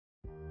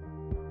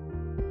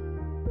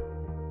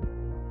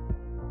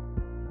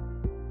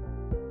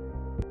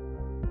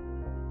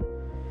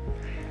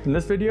In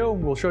this video,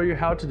 we'll show you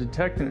how to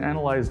detect and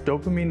analyze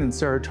dopamine and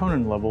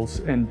serotonin levels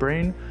in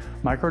brain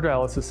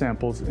microdialysis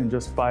samples in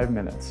just 5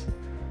 minutes.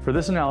 For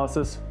this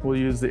analysis, we'll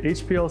use the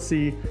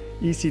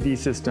HPLC-ECD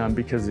system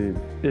because it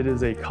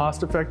is a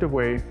cost-effective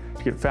way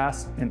to get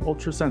fast and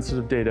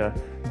ultra-sensitive data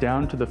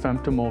down to the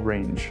femtomole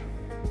range.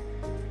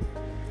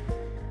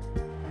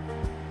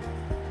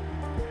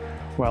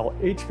 While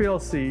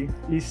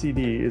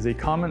HPLC-ECD is a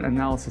common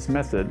analysis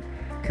method,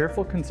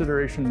 careful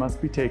consideration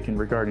must be taken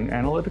regarding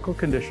analytical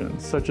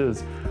conditions such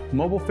as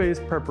mobile phase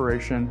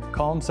preparation,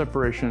 column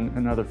separation,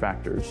 and other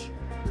factors.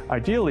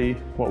 Ideally,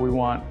 what we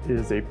want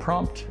is a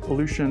prompt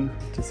elution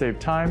to save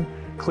time,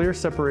 clear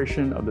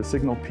separation of the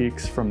signal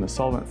peaks from the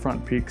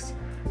solvent-front peaks,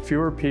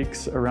 fewer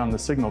peaks around the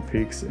signal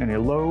peaks, and a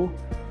low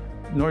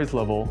noise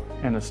level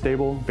and a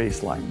stable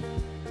baseline.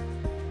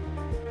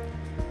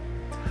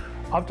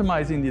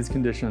 Optimizing these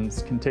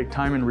conditions can take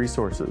time and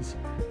resources.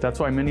 That's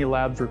why many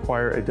labs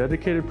require a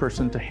dedicated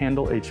person to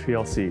handle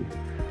HPLC.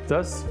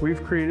 Thus,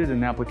 we've created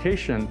an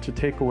application to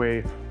take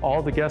away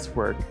all the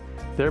guesswork,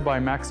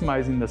 thereby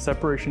maximizing the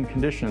separation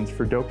conditions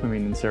for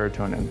dopamine and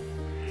serotonin.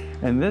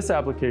 In this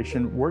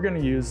application, we're going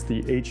to use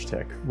the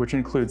HTech, which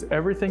includes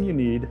everything you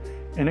need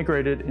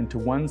integrated into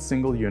one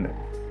single unit.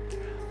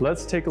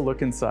 Let's take a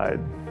look inside.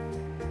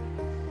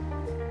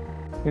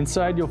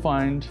 Inside, you'll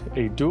find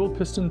a dual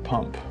piston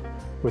pump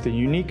with a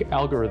unique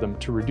algorithm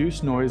to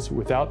reduce noise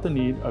without the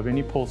need of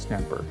any pulse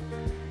damper.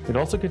 It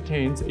also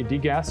contains a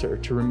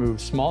degasser to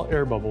remove small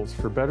air bubbles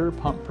for better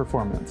pump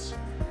performance.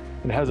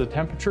 It has a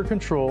temperature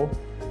control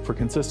for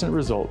consistent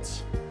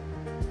results.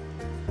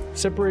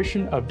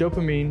 Separation of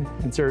dopamine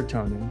and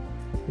serotonin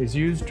is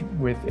used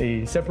with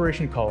a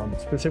separation column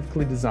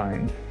specifically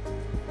designed.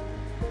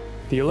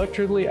 The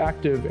electrically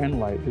active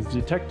analyte is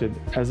detected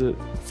as it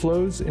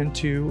flows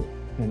into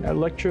an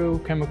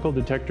electrochemical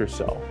detector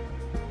cell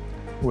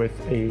with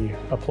an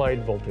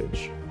applied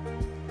voltage.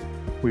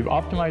 We've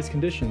optimized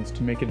conditions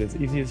to make it as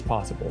easy as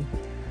possible.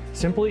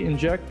 Simply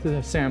inject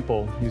the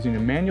sample using a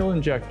manual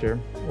injector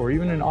or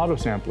even an auto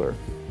sampler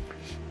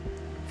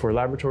for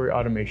laboratory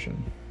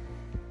automation.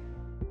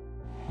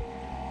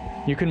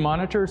 You can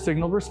monitor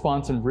signal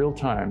response in real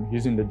time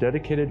using the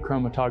dedicated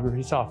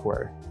chromatography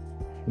software.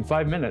 In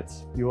 5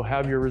 minutes, you will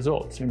have your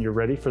results and you're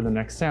ready for the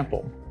next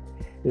sample.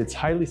 It's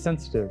highly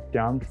sensitive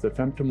down to the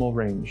femtomole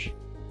range.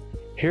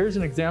 Here's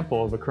an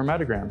example of a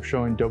chromatogram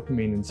showing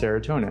dopamine and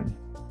serotonin.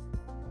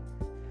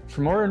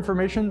 For more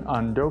information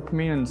on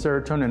dopamine and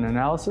serotonin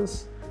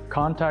analysis,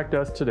 contact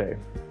us today.